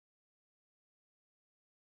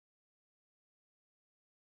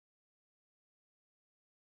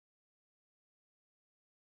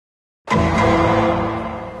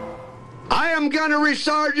am Gunnery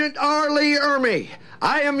Sergeant R. Lee Ermy.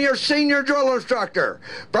 I am your senior drill instructor.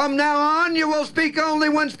 From now on, you will speak only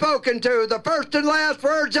when spoken to. The first and last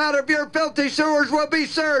words out of your filthy sewers will be,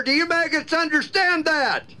 sir. Do you maggots understand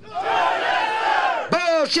that? Sir, yes, sir.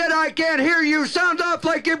 Bullshit, I can't hear you. Sounds off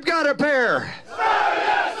like you've got a pair. Sir,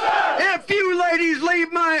 yes, sir. If you ladies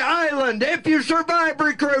leave my island, if you survive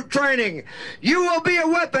recruit training, you will be a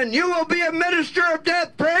weapon. You will be a minister of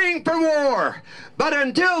death praying for war. But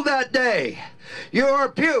until that day, you are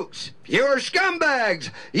pukes. You are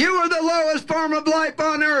scumbags. You are the lowest form of life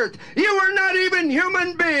on earth. You are not even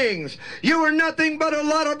human beings. You are nothing but a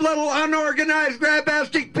lot of little unorganized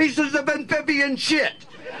grabastic pieces of amphibian shit.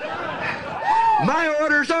 My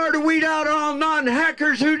orders are to weed out all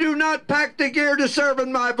non-hackers who do not pack the gear to serve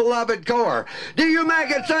in my beloved Corps. Do you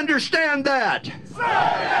maggots understand that? Sir,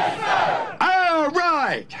 yes, sir. All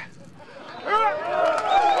right.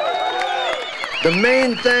 The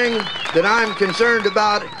main thing that I'm concerned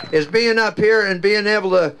about is being up here and being able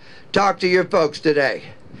to talk to your folks today.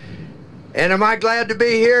 And am I glad to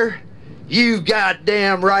be here? You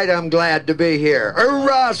goddamn right I'm glad to be here.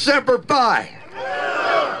 Hoorah, Semper Fi!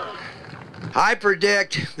 I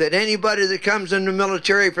predict that anybody that comes in the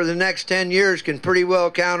military for the next 10 years can pretty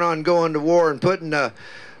well count on going to war and putting a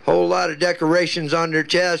whole lot of decorations on their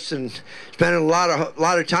chests and spending a lot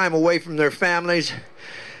of time away from their families.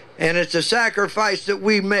 And it's a sacrifice that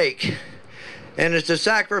we make. And it's a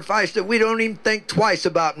sacrifice that we don't even think twice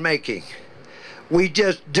about making. We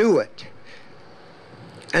just do it.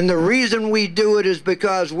 And the reason we do it is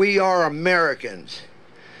because we are Americans.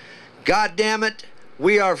 God damn it,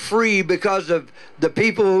 we are free because of the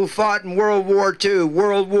people who fought in World War II,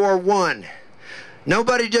 World War I.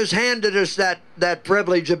 Nobody just handed us that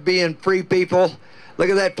privilege of being free people. Look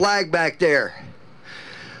at that flag back there.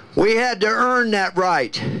 We had to earn that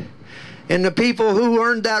right. And the people who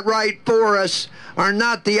earned that right for us are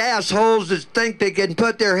not the assholes that think they can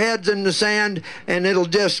put their heads in the sand and it'll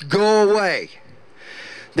just go away.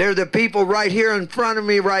 They're the people right here in front of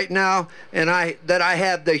me right now, and I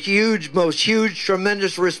have the most huge,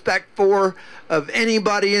 tremendous respect for of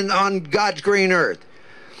anybody on God's green earth.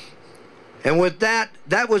 And with that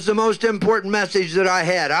was the most important message that I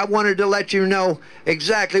had. I wanted to let you know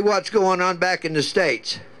exactly what's going on back in the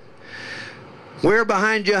States. We're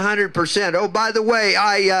behind you 100%. Oh, by the way,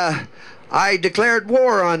 I declared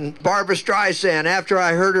war on Barbra Streisand after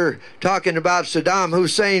I heard her talking about Saddam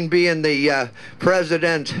Hussein being the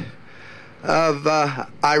president of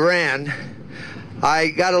Iran. I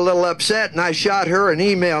got a little upset and I shot her an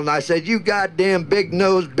email and I said, "You goddamn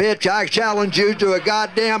big-nosed bitch, I challenge you to a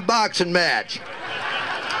goddamn boxing match."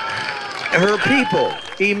 Her people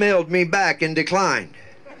emailed me back and declined.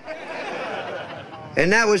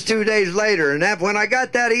 And that was 2 days later. And when I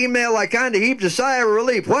got that email, I kind of heaved a sigh of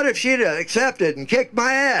relief. What if she'd have accepted and kicked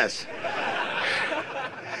my ass?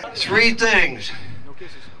 3 things.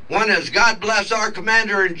 One is, God bless our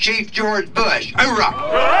Commander-in-Chief, George Bush. Hoorah!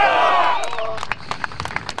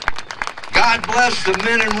 God bless the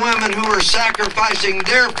men and women who are sacrificing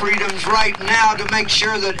their freedoms right now to make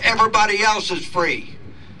sure that everybody else is free.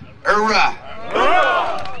 Hoorah!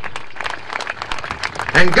 Hoorah!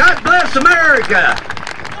 And God bless America!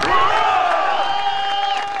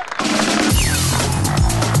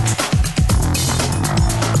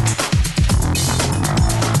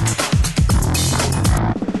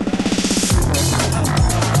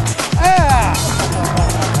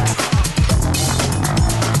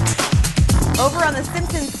 Over on the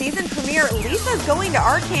Simpsons season premiere, Lisa's going to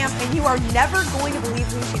our camp, and you are never going to believe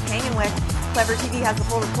who she's hanging with. Clever TV has the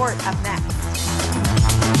full report up next.